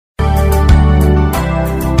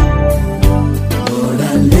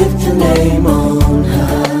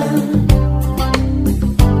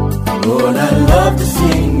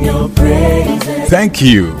Thank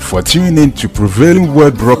you for tuning in to Prevailing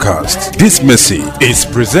Word Broadcast. This message is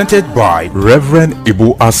presented by Reverend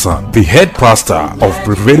Ibu Asan, the head pastor of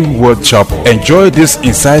Prevailing Word Chapel. Enjoy this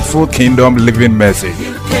insightful kingdom living message.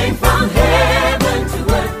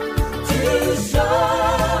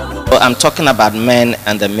 I'm talking about men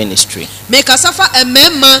and the ministry.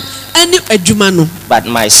 But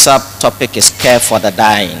my subtopic is care for the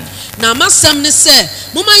dying.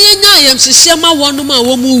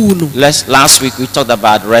 Last week we talked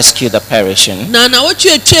about rescue the perishing.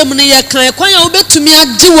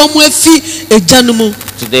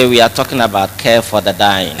 Today we are talking about care for the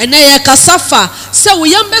dying.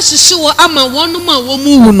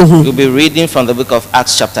 We'll be reading from the book of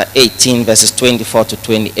Acts chapter 18 verses 24 to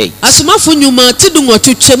 28.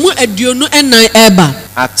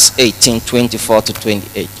 Acts 18, 24 to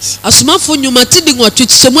 28.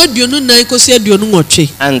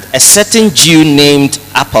 And a certain Jew named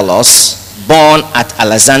Apollos, born at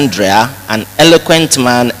Alexandria, an eloquent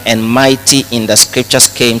man and mighty in the scriptures,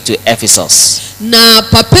 came to Ephesus.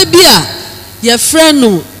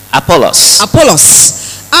 Apollos.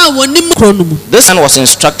 This man was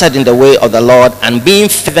instructed in the way of the Lord, and being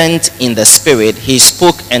fervent in the spirit, he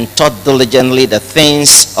spoke and taught diligently the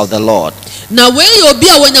things of the Lord.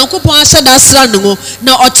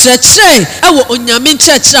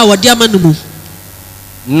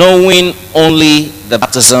 Knowing only the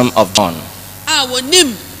baptism of John.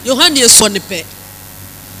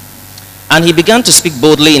 And he began to speak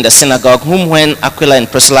boldly in the synagogue, whom when Aquila and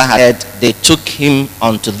Priscilla had heard, they took him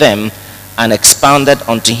unto them and expounded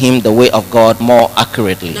unto him the way of God more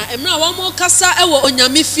accurately.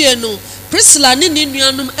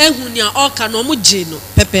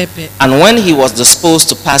 And when he was disposed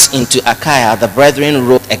to pass into Achaia, the brethren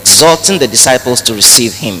wrote, exhorting the disciples to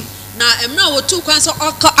receive him.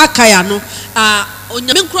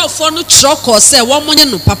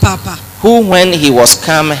 Who when he was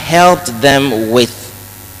come helped them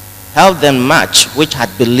much which had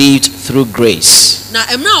believed through grace.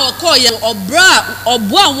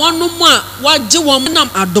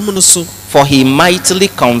 For he mightily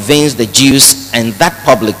convinced the Jews, and that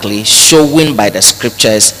publicly, showing by the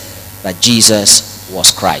scriptures that Jesus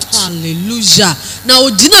was Christ. Hallelujah.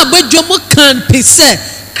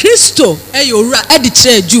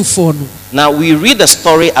 Now we read the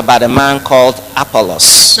story about a man called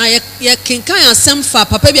Apollos.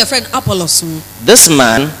 This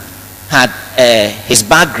man had his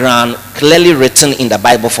background clearly written in the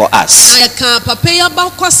Bible for us.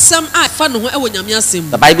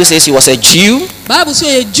 The Bible says he was a Jew.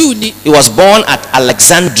 He was born at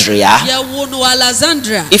Alexandria.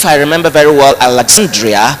 If I remember very well,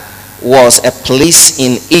 Alexandria was a place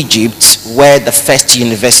in Egypt where the first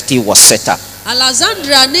university was set up.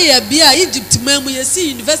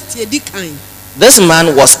 This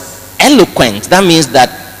man was eloquent. That means that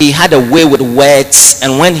he had a way with words,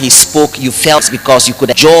 and when he spoke, you felt because you could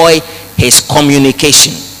enjoy his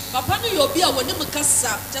communication. The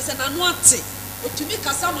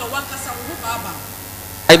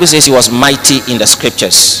Bible says he was mighty in the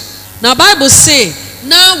scriptures.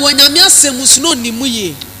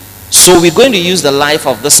 So we're going to use the life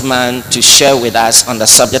of this man to share with us on the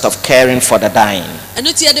subject of caring for the dying.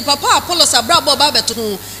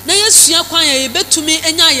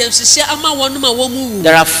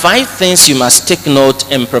 There are 5 things you must take note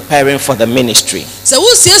in preparing for the ministry.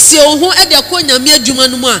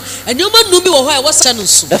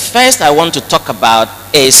 The first I want to talk about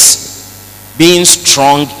is being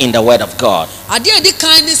strong in the word of God.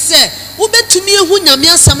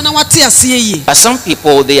 But some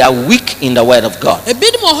people, they are weak in the word of God.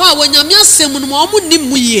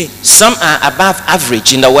 Some are above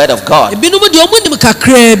average in the word of God.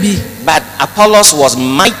 But Apollos was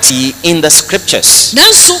mighty in the scriptures.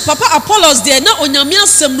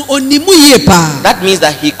 That means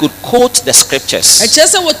that he could quote the scriptures.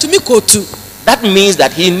 That means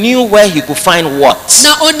that he knew where he could find what.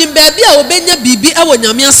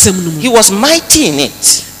 He was mighty in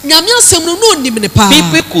it.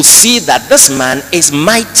 People could see that this man is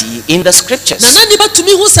mighty in the scriptures.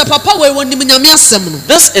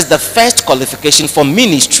 This is the first qualification for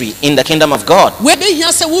ministry in the kingdom of God.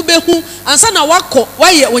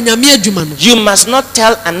 You must not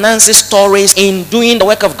tell Anansi stories in doing the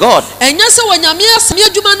work of God.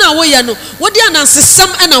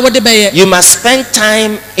 You must spend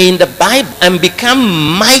time in the Bible and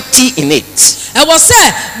become mighty in it.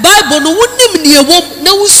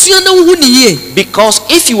 Because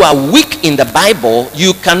if you are weak in the Bible,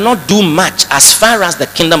 you cannot do much as far as the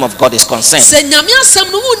kingdom of God is concerned.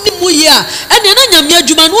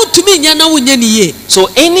 So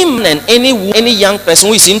any man and any young person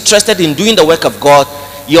who is interested in doing the work of God,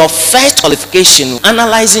 your first qualification,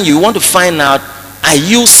 analyzing, you want to find out, are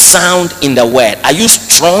you sound in the word? Are you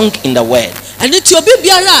strong in the word? And it's your baby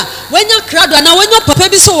when you're crowd and when you're papa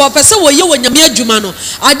so or person where you when you're jumano.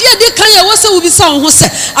 I did the kind of was will be sound who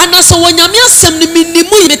said, and also when you're some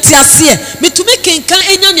minimu metiasia, me to make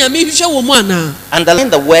any amisha woman.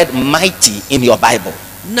 Underline the word mighty in your Bible.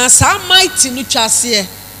 Nasa mighty nuchasia.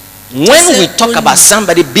 When we talk about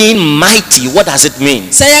somebody being mighty, what does it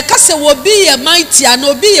mean? Say a case will be a mighty and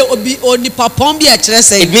obi only papombi at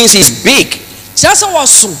it means he's big.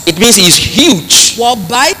 It means he's huge.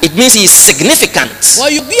 It means he's significant.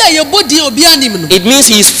 It means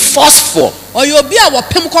he's forceful.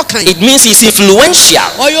 It means he's influential.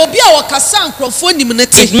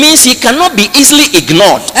 It means he cannot be easily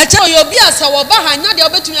ignored.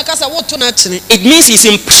 It means he's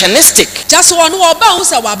impressionistic.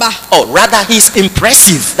 Or rather, he's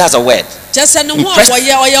impressive. That's a word.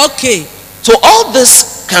 So all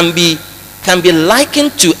this can be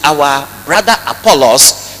likened to our brother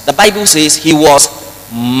Apollos. The Bible says he was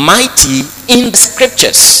mighty in the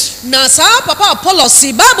scriptures.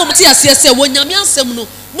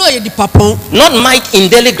 Not might in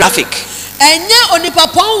daily graphic. And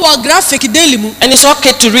it's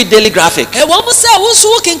okay to read daily graphic. But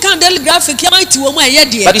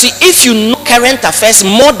you see, if you know current affairs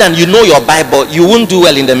more than you know your Bible, you won't do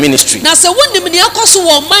well in the ministry.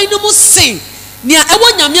 You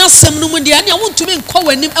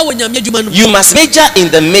must major in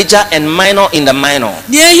the major and minor in the minor.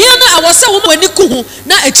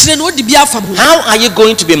 How are you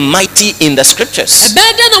going to be mighty in the scriptures?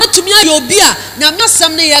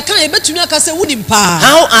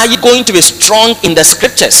 How are you going to be strong in the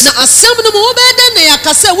scriptures?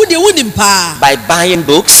 By buying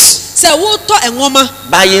books,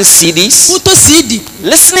 buying CDs,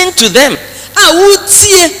 listening to them.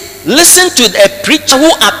 Listen to a preacher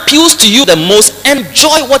who appeals to you the most.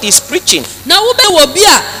 Enjoy what he's preaching.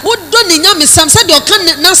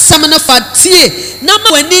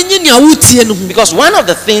 Because one of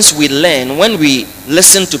the things we learn when we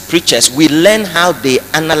listen to preachers, we learn how they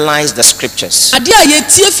analyze the scriptures.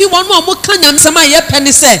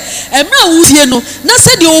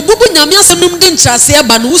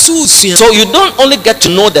 So you don't only get to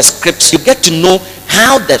know the scripts, you get to know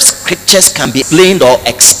how the scriptures can be explained or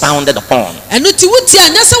expounded upon.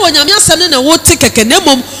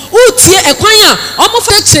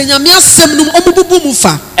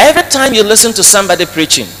 Every time you listen to somebody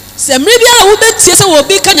preaching,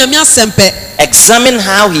 examine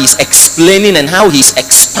how he's explaining and how he's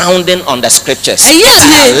expounding on the scriptures.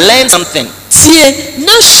 Learn something. So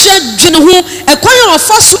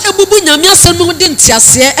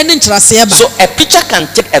a preacher can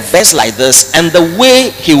take a verse like this, and the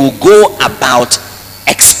way he will go about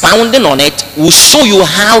expounding on it will show you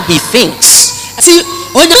how he thinks. So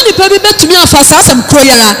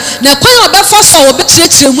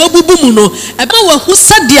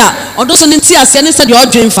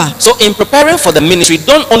in preparing for the ministry,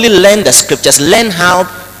 don't only learn the scriptures, learn how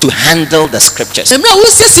to handle the scriptures. Another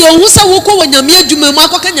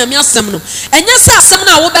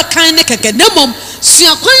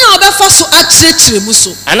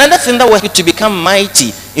thing that will help you to become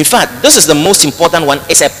mighty, in fact, this is the most important one,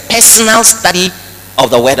 is a personal study of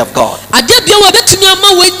the word of God.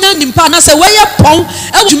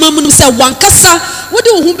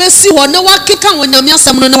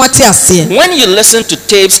 When you listen to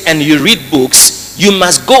tapes and you read books, you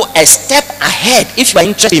must go a step ahead if you are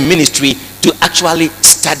interested in ministry to actually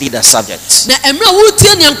study the subject.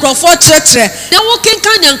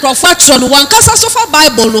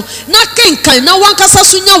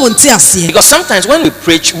 Because sometimes when we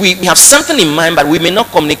preach, we have something in mind, but we may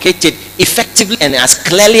not communicate it effectively and as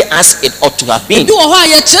clearly as it ought to have been.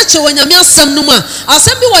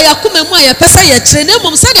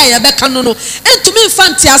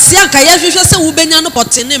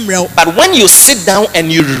 But when you sit down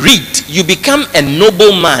and you read, you become a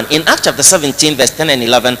noble man. In Acts chapter 17 verse 10 and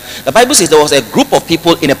 11, the Bible says there was a group of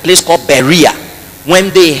people in a place called Berea. When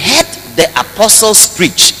they heard the apostles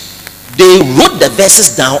preach, they wrote the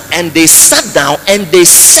verses down and they sat down and they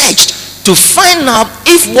searched to find out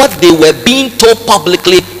if what they were being told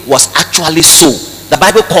publicly was actually so. The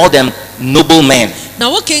Bible called them noble men. na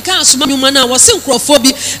wo kenkan asoma nyuma na wo se nkrofo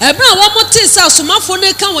bi ebra wo mote se asomafo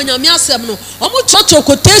ne kan wonyame asem no omo chocho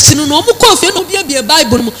quotation no omo kofie no bia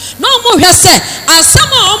Bible no na omo hwe se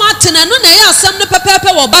asem a omo atena no na ye asem no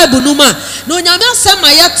pepepe wo Bible no ma na onyame asem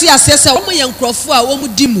ayate ase se omo ye nkrofo a omo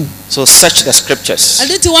dimu. So search the scriptures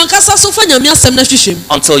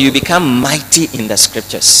until you become mighty in the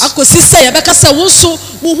scriptures.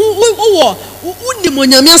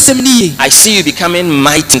 I see you becoming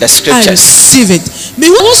mighty in the scriptures. I receive it.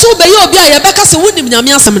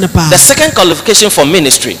 The second qualification for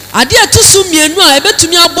ministry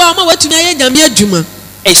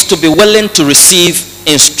is to be willing to receive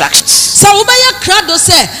instructions.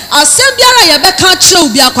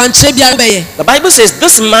 The Bible says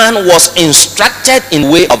this man was instructed in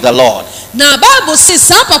way of the Lord.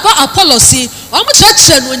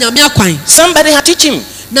 Somebody had to teach him.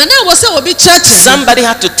 Somebody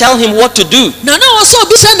had to tell him what to do.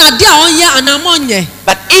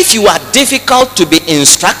 But if you are difficult to be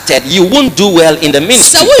instructed, you won't do well in the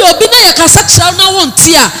ministry.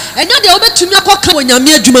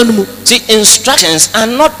 See, instructions are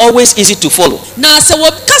not always easy to follow.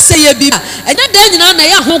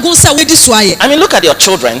 I mean, look at your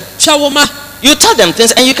children. You tell them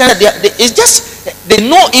things and you can, it's just, they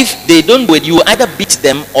know if they don't do it, you either beat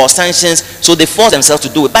them or sanctions, so they force themselves to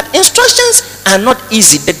do it. But instructions are not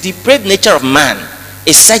easy. The depraved nature of man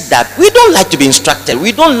is such that we don't like to be instructed.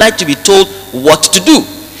 We don't like to be told what to do.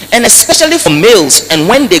 And especially for males, and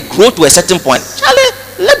when they grow to a certain point, Charlie,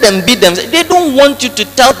 let them beat them. They don't want you to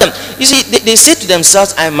tell them. You see, they say to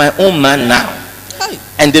themselves, I'm my own man now.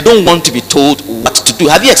 And they don't want to be told what to do.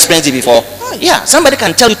 Have you experienced it before? Yeah, somebody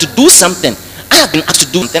can tell you to do something. I have been asked to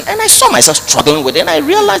do something and I saw myself struggling with it, and I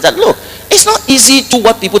realized that look, it's not easy to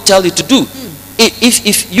what people tell you to do.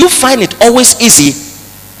 If you find it always easy,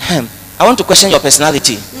 I want to question your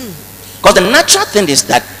personality. Because the natural thing is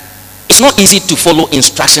that it's not easy to follow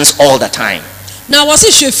instructions all the time. Now was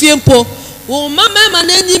it Shefiempo? Oh, mama,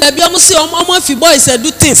 nanny, baby, almost see almost few boys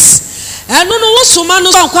do things. And no was so man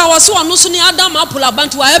was so no Adam apple about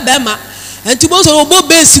to Bema and to both of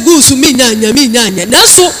base goose to me, Nanya. Now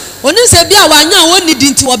so when they say, Bia, one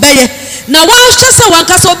needing to obey. Now, why just one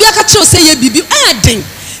castle be a catch say, Bibi, adding.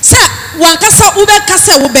 Sir, one castle ube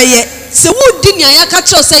castle obey. So, who didn't I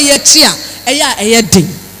catch say, cheer? A ding.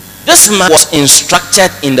 This man was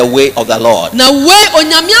instructed in the way of the Lord. Now, where on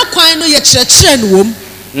Yamia Quino yet church womb.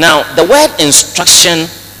 Now, the word instruction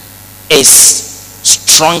is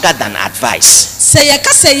stronger than advice. Say a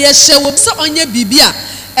cassa, yes, she will say on your bibia.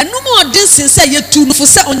 And no more dancing say you too for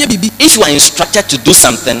say on your bibi. If you are instructed to do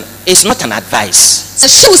something, it's not an advice.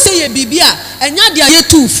 She will say a bibia and yadia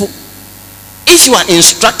too for. If you are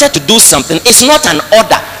instructed to do something, it's not an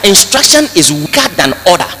order. Instruction is weaker than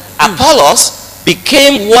order. Apollos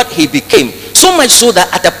became what he became. So much so that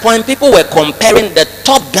at a point people were comparing the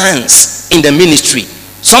top guns in the ministry.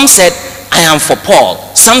 Some said, I am for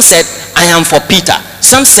Paul. Some said, I am for Peter.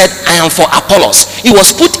 Some said, I am for Apollos. He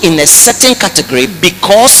was put in a certain category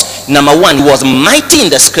because, number one, he was mighty in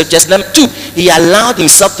the scriptures. Number two, he allowed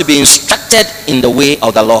himself to be instructed in the way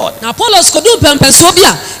of the Lord. Now, Apollos could do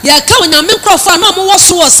Pempesobia. Ya kauna microphone, no more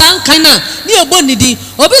so was Sankana, near Bonidi,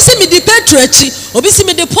 obisi me the Petrochi, obisi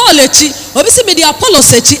me the Paulechi, obisi me the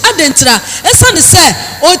Apollos, Adentra, Esan say,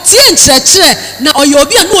 O Tien Church, now or you'll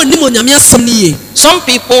be a no Nimonyamia Sumni. Some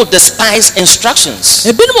people despise instructions.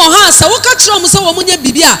 So the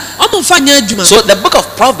book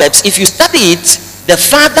of Proverbs, if you study it, the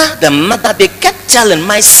father, the mother, they kept telling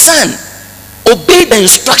my son, obey the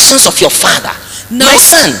instructions of your father. No. My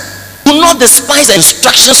son, do not despise the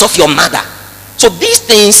instructions of your mother. So these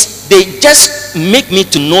things, they just make me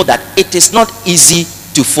to know that it is not easy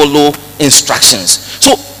to follow instructions.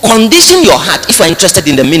 So condition your heart if you are interested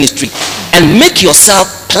in the ministry and make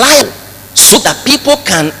yourself pliable so that people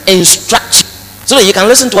can instruct you, so that you can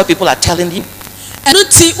listen to what people are telling you. And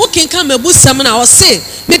who can come a busamana or say,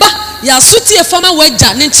 Meba, Yasuti a farmer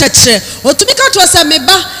wedja, Nincheche, or to make out to us a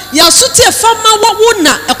Meba, Yasuti a farmer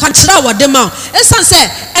wuna, a quantra wa dema. Esan say,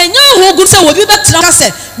 and you who will be better.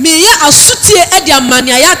 Me ya asuti edia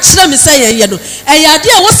mania ya chile say yeno. And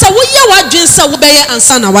yadia was a way dreams obey and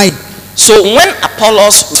son away. So when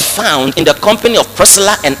Apollos was found in the company of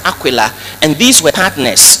Priscilla and Aquila, and these were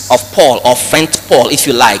partners of Paul, or friends of Paul, if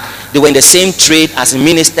you like, they were in the same trade as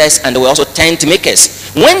ministers, and they were also tent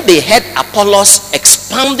makers. When they heard Apollos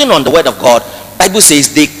expounding on the word of God, Bible says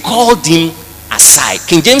they called him aside.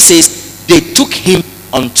 King James says they took him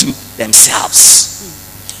unto themselves.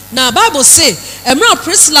 Now Bible say, Emra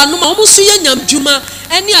Priscilla no ma omusu ye nyam djuma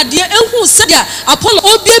any idea and who said Apollo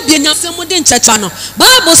Obia Nyasem de nchechano.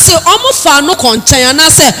 Bible say omo fa no konchen na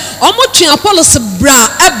say omo twen Apollo se bra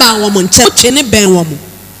eba wo mo nche twene ben wo mo.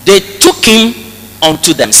 They took him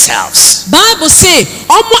unto themselves. Bible say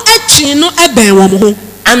omo etwen no eben wo mo ho.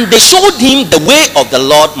 And they showed him the way of the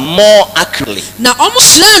Lord more accurately. Na omo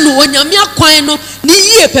hira no onyame akwan no ni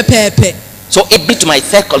yie pepepe. So it be to my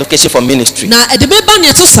third qualification for ministry. Na edebeba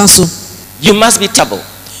ne to saso. You must be teachable.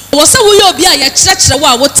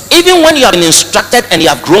 Even when you have been instructed and you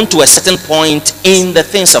have grown to a certain point in the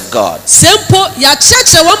things of God.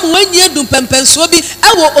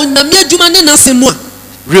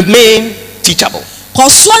 Remain teachable.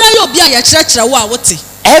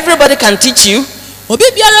 Everybody can teach you.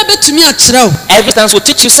 Every stance will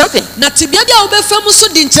teach you something.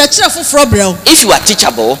 If you are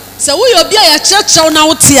teachable,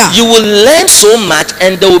 you will learn so much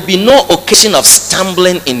and there will be no occasion of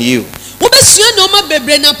stumbling in you.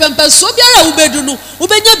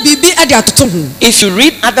 If you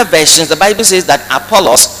read other versions, the Bible says that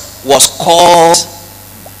Apollos was called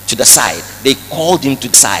to the side. They called him to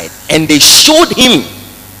the side and they showed him,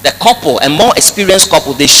 the couple, a more experienced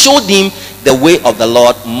couple, they showed him the way of the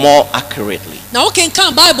Lord more accurately. Now okay,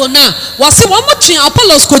 come Bible now. Was one more thing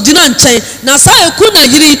Apollos could deny chain. Now say kuna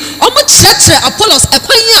yiri. Omo church Apollos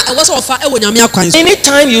ekwanya e was ofa e wonyame akwan.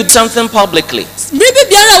 Anytime you do something publicly, maybe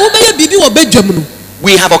biara wo be bibi wo bedwam no.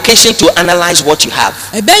 We have occasion to analyze what you have.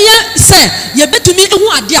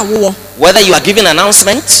 Whether you are giving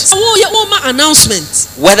announcements,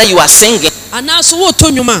 whether you are singing,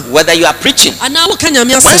 whether you are preaching.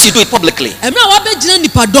 Once you do it publicly,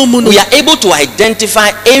 we are able to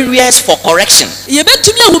identify areas for correction. And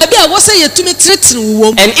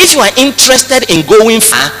if you are interested in going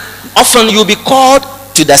far, often you'll be called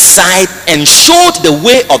to the side and showed the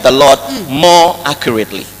way of the Lord more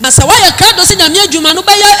accurately. I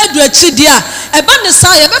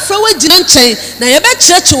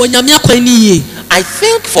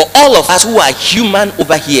think for all of us who are human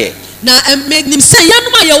over here,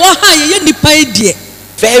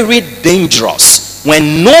 very dangerous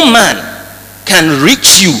when no man can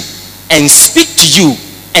reach you and speak to you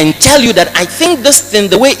and tell you that I think this thing,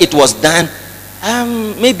 the way it was done,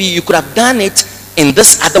 maybe you could have done it in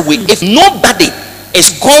this other way. If nobody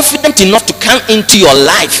is confident enough to come into your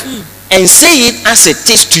life and say it as it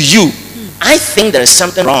is to you, I think there is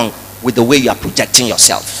something wrong with the way you are projecting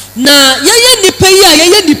yourself. Na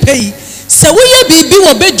bibi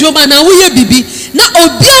wo bedwoma na wo ye bibi na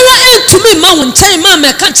obiara entumi ma wo nkyɛn ma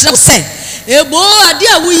meka kyerɛ sɛ ebo ade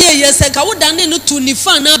a wo ye yɛ sɛ ka wo dane no to ni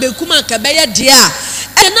fa na bekuma ka bɛyɛ de a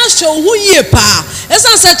na hwɛ wo yie pa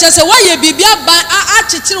ɛsan sɛ kyɛ sɛ wo ye bibi aba a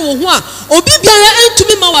kyekyere wo ho a obi biara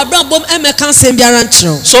entumi ma wa bra bom emeka nsɛm biara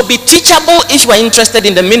nkyerɛ. So be teachable if you are interested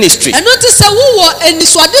in the ministry. ɛno te sɛ wo wɔ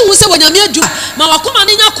eniswade hu sɛ wonyame adwu ma wakoma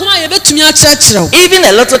ne nya koma ye betumi akyerɛkyerɛ. Even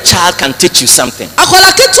a little child can teach you something.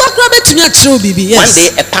 Akola ketu akora betumi akyerɛ bibi. Yes. One day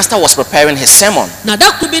a pastor was preparing his sermon. Na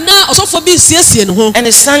da kubi na osofo bi siesie ne ho. And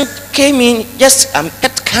his son came in, just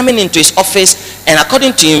kept coming into his office, and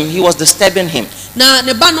according to him, he was disturbing him. Na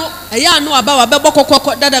ne ba no eya no aba wa bebo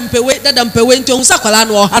kokoko dada mpewe nti ohun sakwala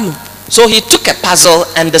no oha no. So he took a puzzle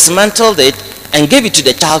and dismantled it and gave it to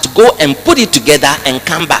the child to go and put it together and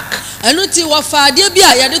come back. Enu ti wo fa ade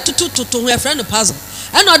bia ya de tutu ho e friend puzzle.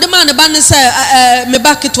 Ena ode ma ne ba ne se me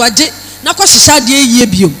ba keto age na ko hihya ade yie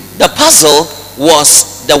bio. The puzzle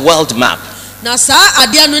was the world map. Na sa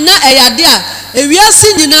ade no na eyade a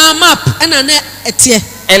ewiase nyina map ena na etie.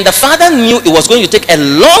 And the father knew it was going to take a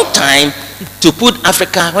long time to put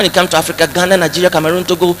Africa, when it comes to Africa, Ghana, Nigeria, Cameroon,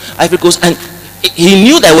 Togo, Ivory Coast, and he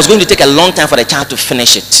knew that it was going to take a long time for the child to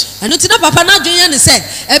finish it. But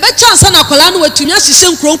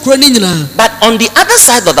on the other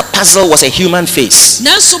side of the puzzle was a human face.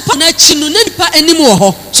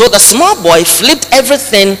 So the small boy flipped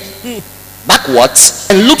everything backwards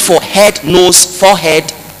and looked for head, nose,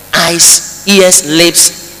 forehead, eyes, ears,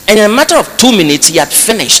 lips, and in a matter of 2 minutes he had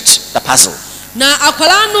finished the puzzle.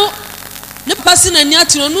 Ne pasi na ni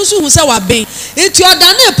atino no so hu se wa ben eti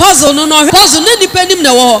oda na puzzle no no puzzle na nipa nim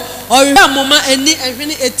na wo ohwe amoma ani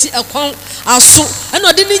ehwene eti ekon aso na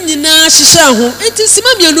ode ni nyina hihye ho eti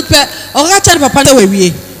sima mienu pe oga cha papa na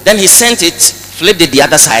wawie. Then he sent it, flipped it the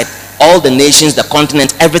other side, all the nations, the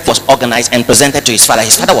continent, everything was organized and presented to his father.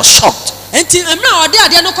 His father was shocked. Enti emra ode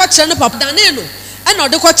ade no ko kire ne papa dane no na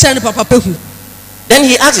ode ko kire ne papa pehu. Then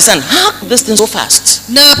he asked his son, how could this thing so fast?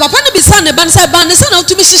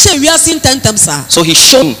 So he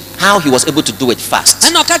showed him how he was able to do it fast.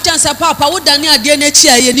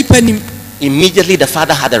 immediately the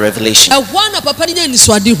father had a revelation.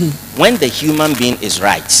 When the human being is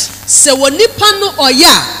right,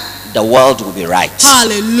 the world will be right.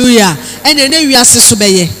 Hallelujah.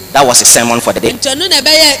 That was a sermon for the day.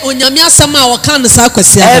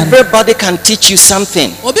 Everybody can teach you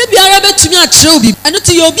something. And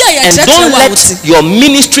don't let your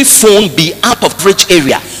ministry phone be out of reach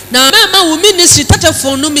area.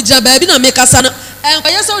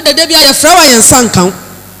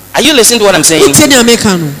 Are you listening to what I'm saying?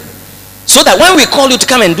 So that when we call you to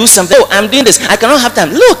come and do something, oh, I'm doing this, I cannot have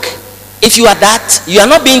time. Look, if you are that, you are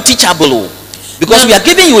not being teachable, because we are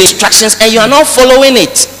giving you instructions and you are not following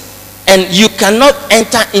it. And you cannot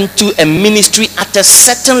enter into a ministry at a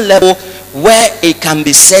certain level where it can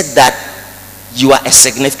be said that you are a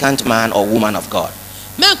significant man or woman of God.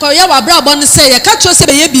 The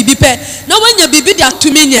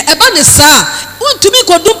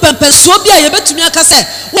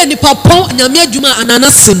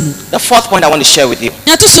fourth point I want to share with you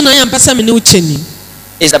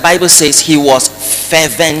is the Bible says he was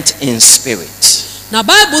fervent in spirit.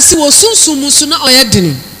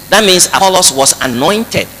 That means Apollos was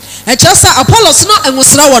anointed. That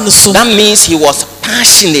means he was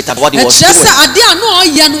passionate about what he was doing.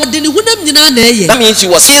 That means he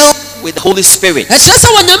was filled with the Holy Spirit. As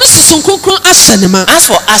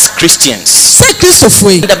for us Christians, when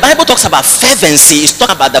the Bible talks about fervency, it's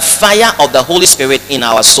talking about the fire of the Holy Spirit in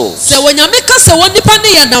our souls.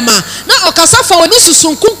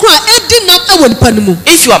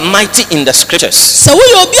 If you are mighty in the scriptures,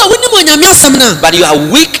 but you are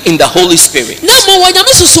weak in the Holy Spirit,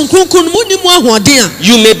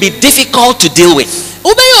 you may be difficult to deal with.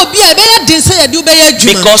 Because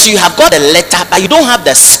you have got a letter, but you don't have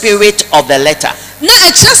the spirit of the letter.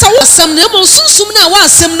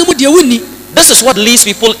 This is what leads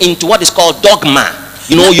people into what is called dogma.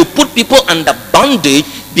 You know, you put people under bondage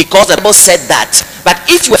because the Bible said that. But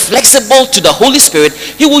if you are flexible to the Holy Spirit,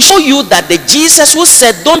 he will show you that the Jesus who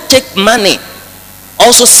said don't take money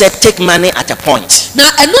also said take money at a point.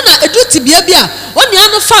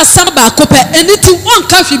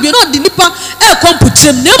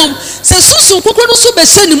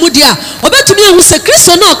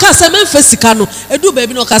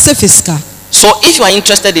 So if you are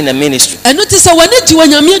interested in a ministry,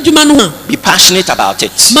 be passionate about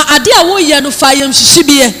it.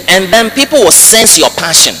 And then people will sense your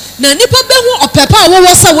passion. They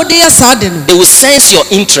will sense your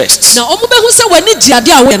interest.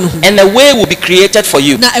 And a way will be created for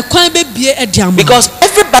you. Because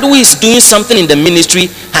everybody who is doing something in the ministry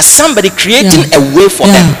has somebody creating a way for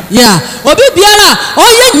them.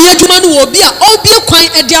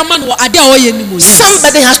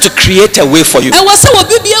 Somebody has to create a way for you. I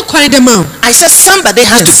said somebody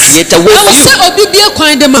has to create a way for you.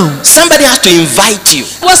 Somebody has to invite you.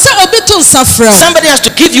 Somebody has to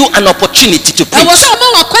give you an opportunity to preach.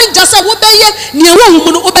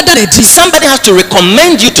 Somebody has to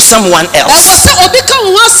recommend you to someone else.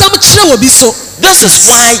 This is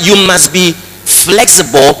why you must be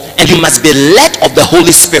flexible and you must be led of the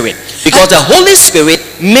Holy Spirit, because the Holy Spirit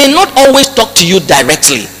may not always talk to you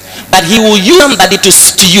directly, but he will use somebody to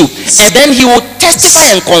speak to you, and then he will testify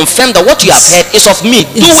and confirm that what you have heard is of me.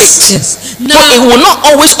 Do it. So it will not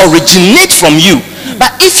always originate from you.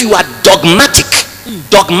 But if you are dogmatic,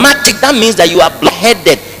 that means that you are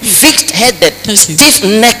block-headed, fixed-headed,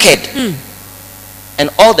 stiff-necked, and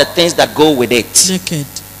all the things that go with it.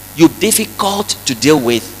 You're difficult to deal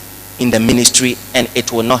with in the ministry, and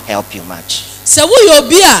it will not help you much. So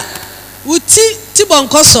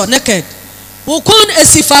naked.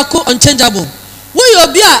 Unchangeable.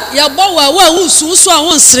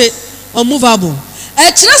 Unmovable.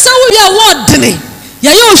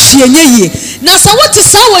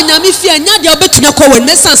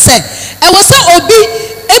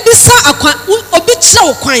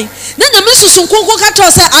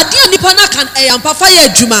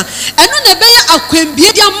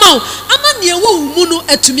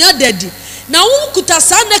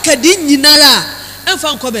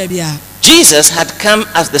 Jesus had come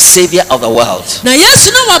as the savior of the world.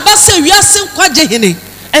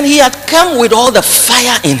 And he had come with all the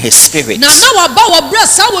fire in his spirit.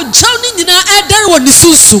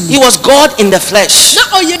 He was God in the flesh.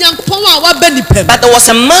 But there was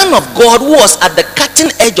a man of God who was at the cutting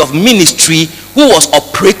edge of ministry, who was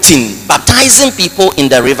operating, baptizing people in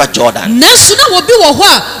the river Jordan.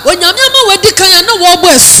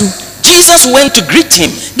 Jesus went to greet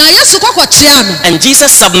him. And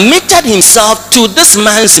Jesus submitted himself to this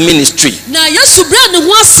man's ministry. The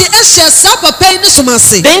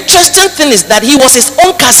interesting thing is that he was his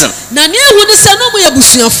own cousin.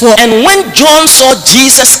 And when John saw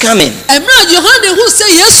Jesus coming,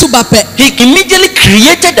 he immediately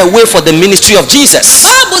created a way for the ministry of Jesus.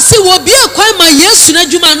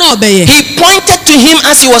 He pointed to him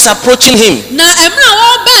as he was approaching him.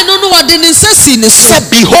 Said,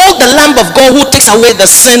 behold the Lamb of God who takes away the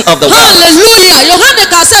sin of the world. Hallelujah.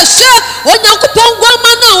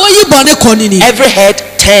 Every head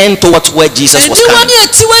turned towards where Jesus was coming.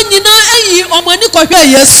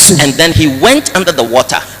 And then he went under the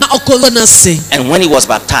water. And when he was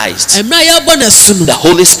baptized, the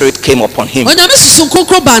Holy Spirit came upon him. And he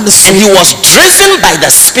was driven by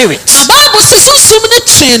the Spirit.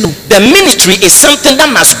 The ministry is something that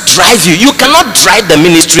must drive you. You cannot drive the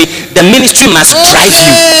ministry. The ministry must drive you.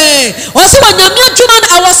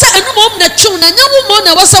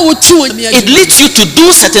 It leads you to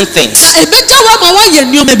do certain things.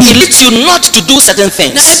 It leads you not to do certain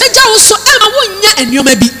things.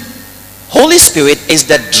 Holy Spirit is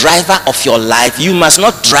the driver of your life. You must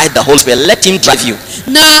not drive the Holy Spirit. Let him drive you.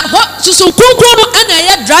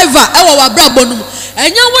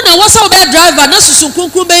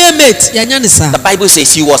 The Bible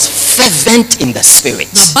says he was fervent in the Spirit.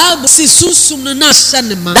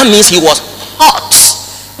 That means he was hot.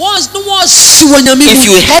 If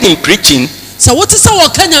you heard him preaching,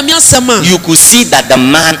 you could see that the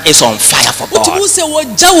man is on fire for God. So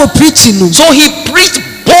he preached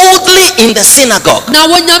boldly in the synagogue. He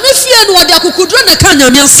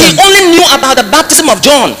only knew about the baptism of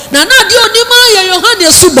John.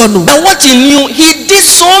 But what he knew, he did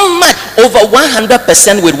so much, over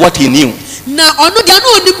 100% with what he knew.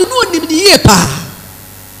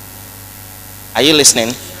 Are you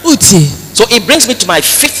listening? So it brings me to my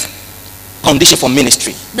fifth condition for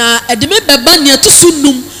ministry.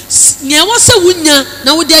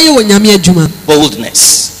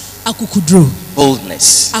 Boldness.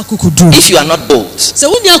 Boldness. If you are not bold,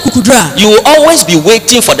 you will always be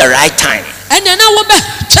waiting for the right time.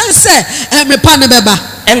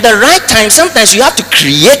 And the right time, sometimes you have to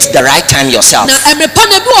create the right time yourself.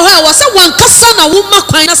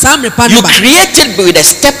 You create it with a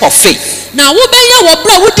step of faith. You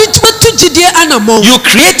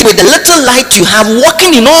create with the little light you have,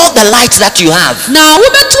 walking in all the lights that you have.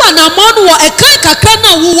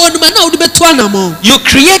 You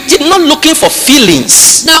create it not looking for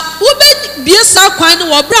feelings.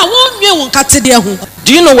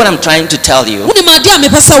 Do you know what I'm trying to tell you?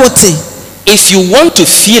 If you want to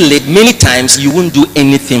feel it, many times you won't do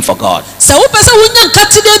anything for God.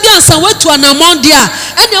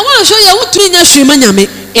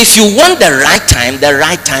 If you want the right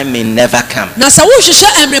time may never come.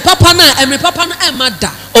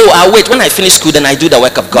 Oh, I'll wait. When I finish school, then I do the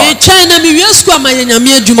work of God. Oh,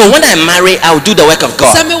 when I marry, I'll do the work of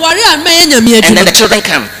God. And then the children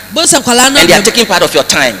come. And they are taking part of your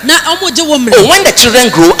time. Oh, when the children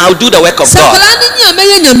grow, I'll do the work of God.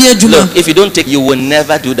 Look, if you don't take, you will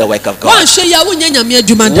never do the work of God.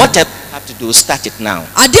 Whatever you have to do, start it now.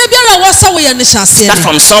 Start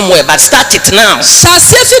from somewhere, but start it now.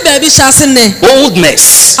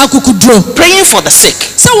 Boldness. Praying for the sick.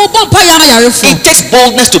 It takes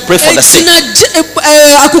boldness to pray for the sick.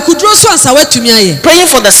 Praying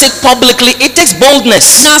for the sick publicly, it takes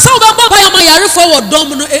boldness.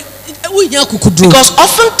 Because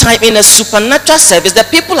oftentimes in a supernatural service, the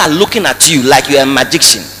people are looking at you like you're a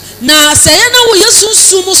magician.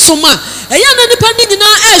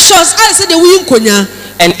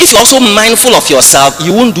 And if you're also mindful of yourself,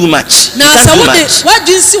 you won't do much. You can't do much.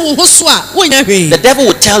 The devil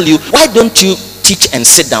will tell you, why don't you teach and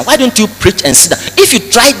sit down? Why don't you preach and sit down? If you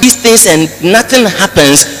try these things and nothing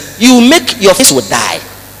happens, you make your face will die.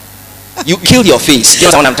 You kill your face.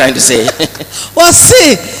 You know what I'm trying to say?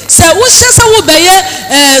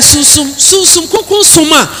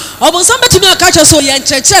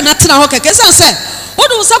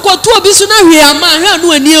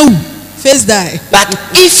 Face die. But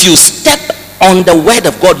if you step on the word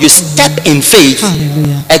of God, you step in faith.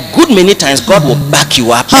 Hallelujah. A good many times God will back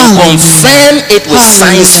you up and confirm it with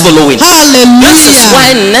signs following. Hallelujah. This is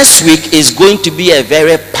why next week is going to be a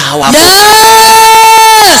very powerful.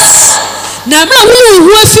 Yes. Na mra wu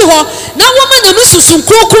hu afi ho na wo ma nyame susun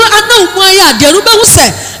krokro ana hu aya de no be hu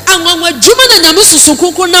se anwanwa djuma na nyame susun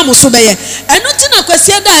krokro na mo so be ye eno ti na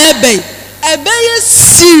kwase da ebe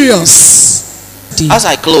serious. As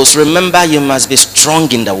I close, remember you must be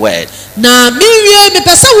strong in the word. Na miwie me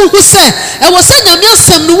pese wo hu se e wo se nyame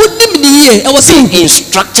asem no wonim ni ye e wo se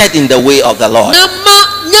instructed in the way of the Lord. Na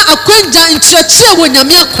ma nya akwanja nkyerɛkyerɛ wo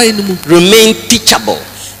nyame akwan no mu. Remain teachable.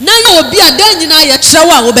 Na ye obi a dan nyina ye kyerɛ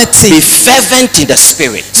wo a wo bɛte. Be fervent in the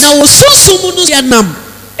spirit. Na wo sunsun mu no ye nam.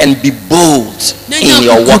 And be bold in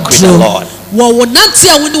your walk with the Lord. Wo nante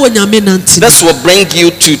a wo ni wo nyame nante. This will bring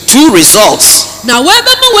you to two results. Na we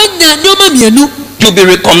be ma wo nya nyoma mienu. You'll be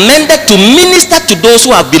recommended to minister to those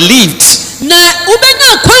who have believed. Na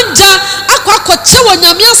ubenya kwanja akwakoche wo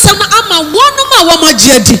nyame asem ama wonum a wo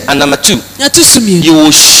magye. And number two, you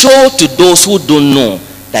will show to those who don't know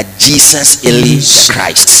that Jesus is the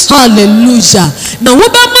Christ. Hallelujah. Na wo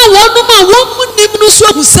be ma wonum a wo munim no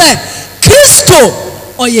so hu se Kristo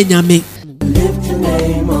oye nyame.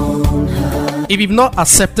 If you've not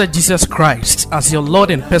accepted Jesus Christ as your Lord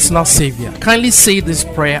and personal Savior, kindly say this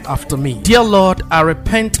prayer after me. Dear Lord, I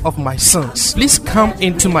repent of my sins. Please come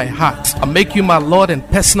into my heart and make you my Lord and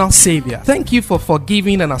personal Savior. Thank you for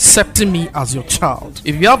forgiving and accepting me as your child.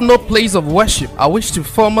 If you have no place of worship, I wish to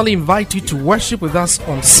formally invite you to worship with us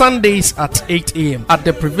on Sundays at 8 a.m. at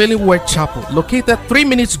the Prevailing Word Chapel, located 3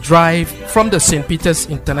 minutes drive from the St. Peter's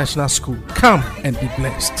International School. Come and be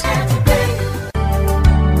blessed.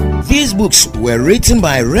 These books were written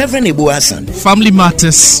by Reverend Ibu Hassan. Family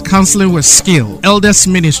Matters, Counseling with Skill, Elders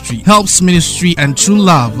Ministry, Helps Ministry, and True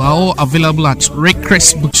Love are all available at Rick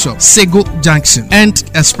Chris Bookshop, Sego Junction, and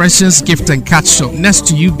Expressions Gift and Catch Shop next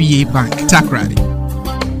to UBA Bank, Takrady.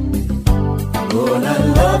 Oh, I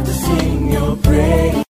love to sing your praise.